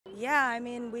Yeah, I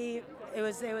mean, it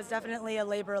was definitely a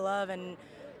labor of love, and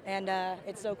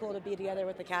it's so cool to be together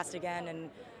with the cast again, and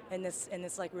in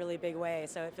this like really big way.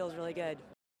 So it feels really good.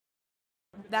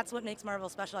 That's what makes Marvel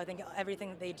special. I think everything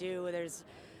that they do,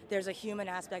 there's a human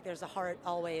aspect, there's a heart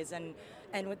always, and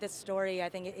with this story, I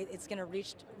think it's going to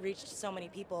reach so many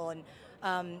people,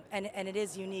 and it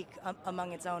is unique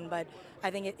among its own. But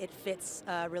I think it fits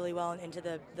really well into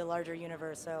the larger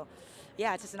universe. So,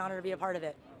 yeah, it's just an honor to be a part of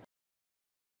it.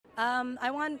 I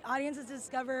want audiences to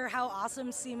discover how awesome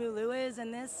Simu Liu is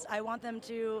in this. I want them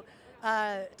to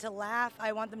laugh.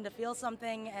 I want them to feel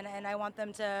something, and I want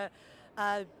them to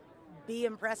be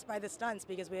impressed by the stunts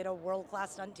because we had a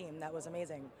world-class stunt team that was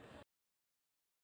amazing.